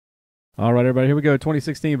All right, everybody, here we go.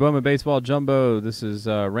 2016 Bowman Baseball Jumbo. This is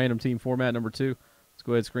random team format number 2. Let's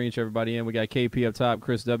go ahead and screen share everybody in. We got KP up top,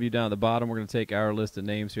 Chris W down at the bottom. We're going to take our list of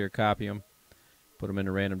names here, copy them, put them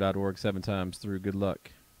into random.org 7 times through. Good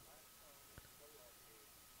luck.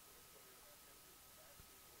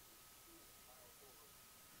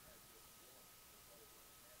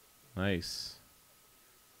 Nice.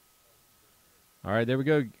 All right, there we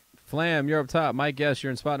go. Flam, you're up top. Mike Guess,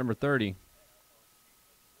 you're in spot number 30.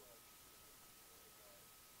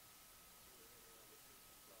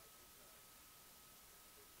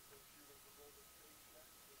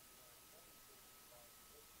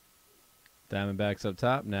 Diamondbacks up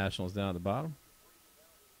top, Nationals down at the bottom.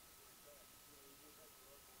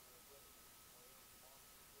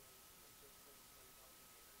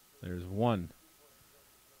 There's 1,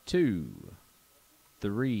 2,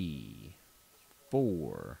 3,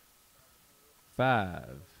 4, 5,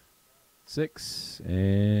 6,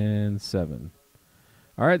 and 7.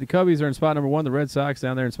 All right, the Cubbies are in spot number 1. The Red Sox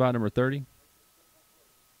down there in spot number 30.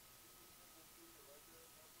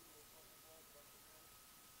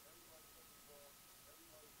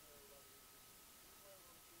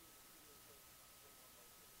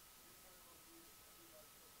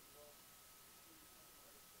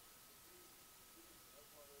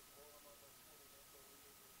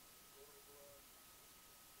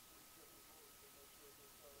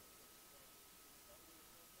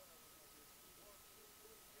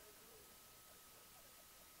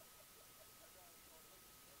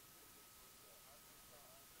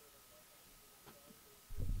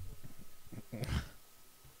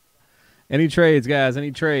 Any trades, guys?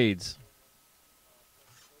 Any trades?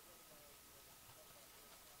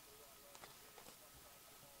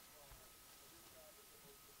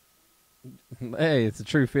 Hey, it's the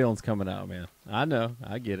true feelings coming out, man. I know.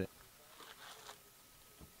 I get it.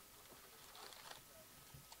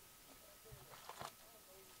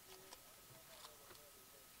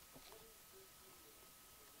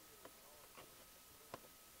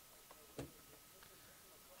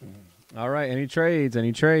 All right, any trades?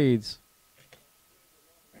 Any trades?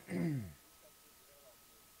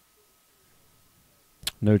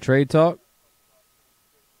 No trade talk?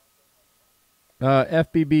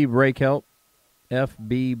 FBB break help.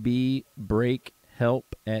 FBB break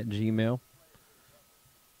help at Gmail.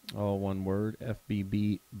 All one word.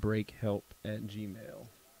 FBB break help at Gmail.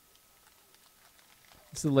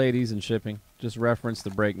 It's the ladies and shipping. Just reference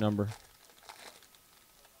the break number.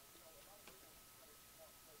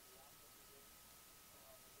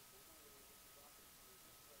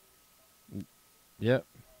 Yep.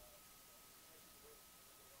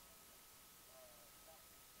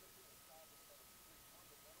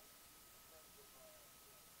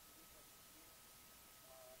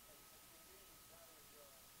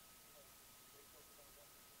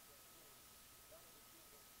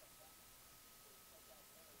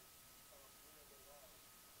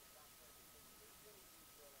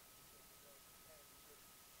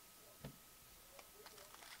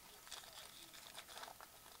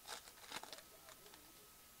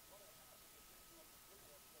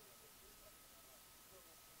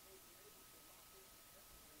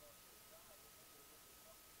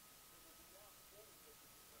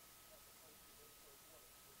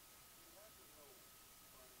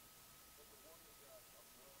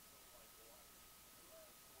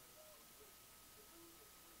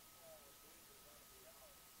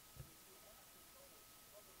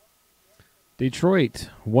 Detroit,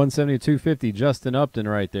 172.50. Justin Upton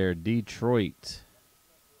right there. Detroit.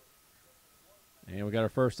 And we got our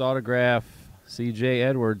first autograph. C.J.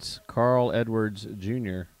 Edwards. Carl Edwards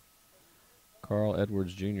Jr. Carl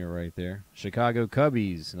Edwards Jr. right there. Chicago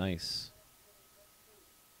Cubbies. Nice.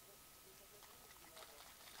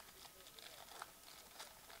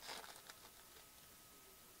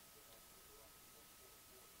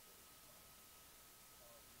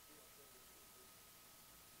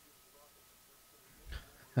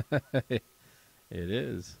 It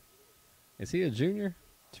is. Is he a junior?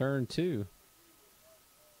 Turn 2.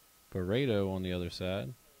 Pareto on the other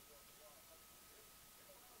side.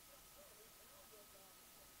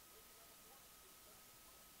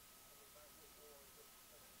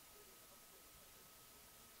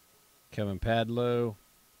 Kevin Padlow.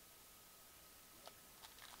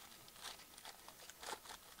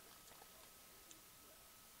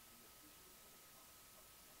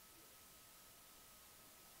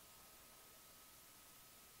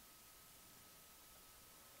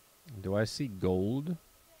 Do I see gold?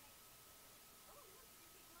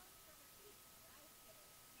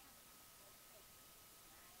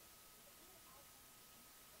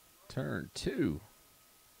 Turn 2.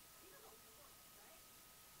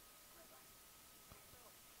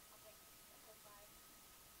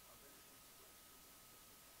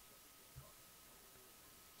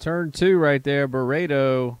 Turn 2 right there,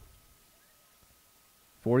 Barreto.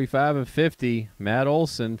 45 and 50. Matt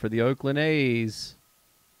Olson for the Oakland A's.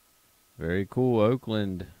 Very cool,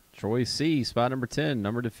 Oakland. Troy C, spot number 10,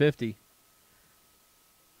 number to 50.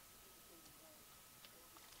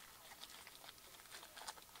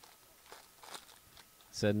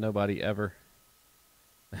 Said nobody ever.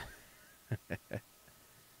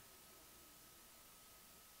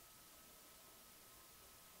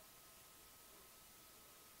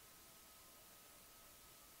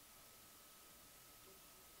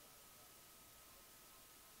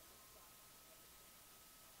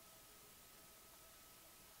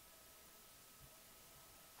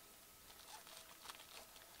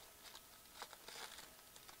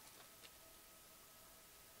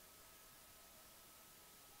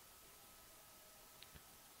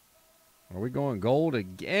 Are we going gold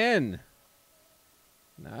again?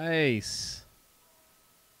 Nice.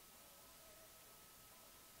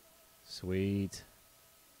 Sweet.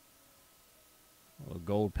 A little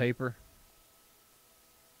gold paper.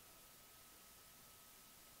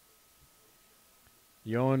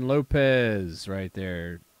 Yohan Lopez right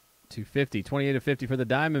there. 250. 28 of 50 for the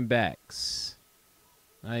Diamondbacks.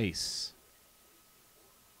 Nice.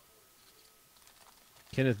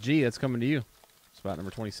 Kenneth G, that's coming to you. Spot number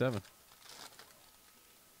 27.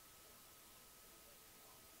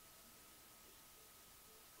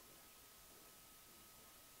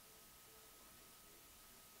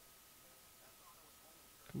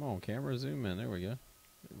 Come on, camera, zoom in. There we go.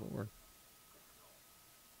 Good Lord.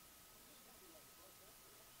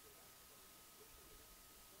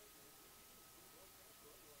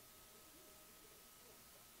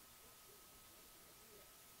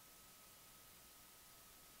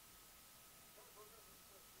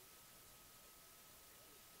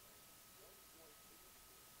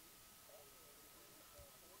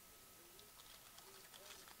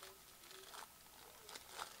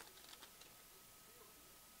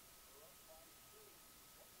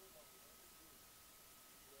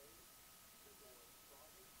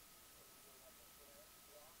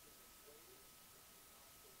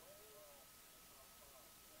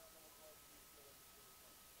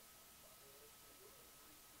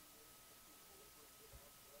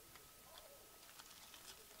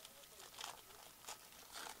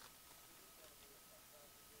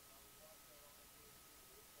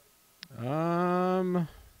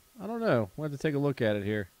 I don't know. We'll have to take a look at it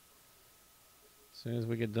here. As soon as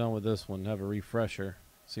we get done with this one, have a refresher.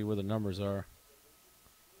 See where the numbers are.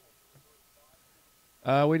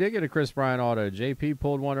 We did get a Chris Bryant auto. JP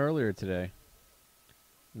pulled one earlier today.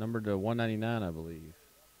 Numbered to 199, I believe.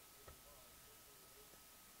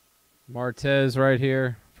 Martez right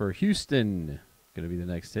here for Houston. Going to be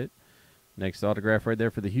the next hit. Next autograph right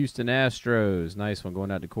there for the Houston Astros. Nice one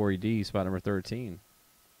going out to Corey D, spot number 13.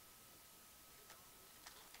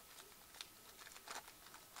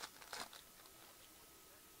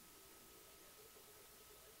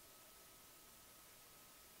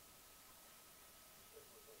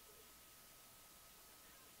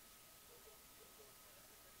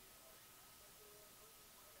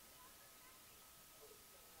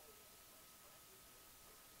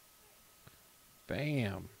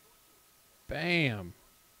 Bam. Bam.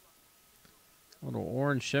 A little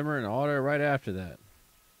orange shimmer and auto right after that.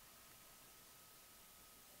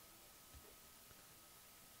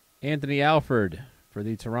 Anthony Alford for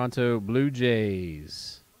the Toronto Blue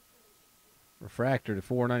Jays. Refractor to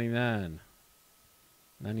 499.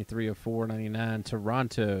 93 of 499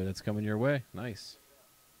 Toronto. That's coming your way. Nice.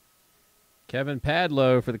 Kevin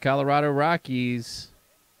Padlow for the Colorado Rockies.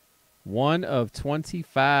 1 of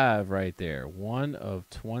 25 right there. 1 of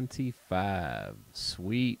 25.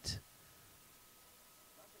 Sweet.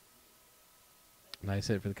 Nice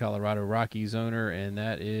hit for the Colorado Rockies owner, and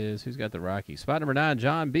that is, who's got the Rockies? Spot number 9,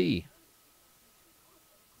 John B.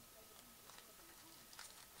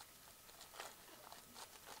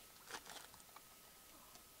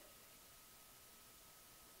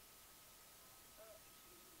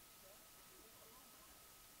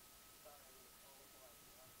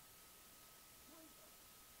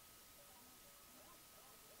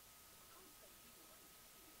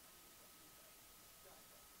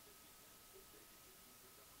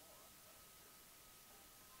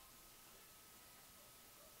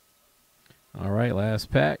 All right,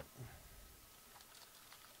 last pack.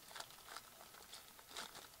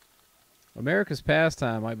 America's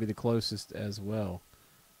Pastime might be the closest as well.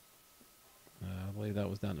 I believe that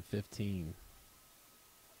was down to 15.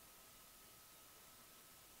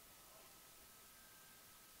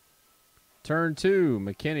 Turn 2,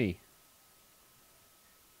 McKinney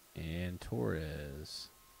and Torres.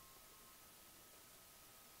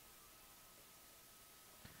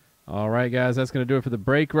 All right, guys, that's going to do it for the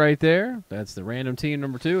break right there. That's the random team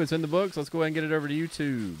number 2. It's in the books. Let's go ahead and get it over to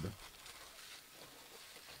YouTube.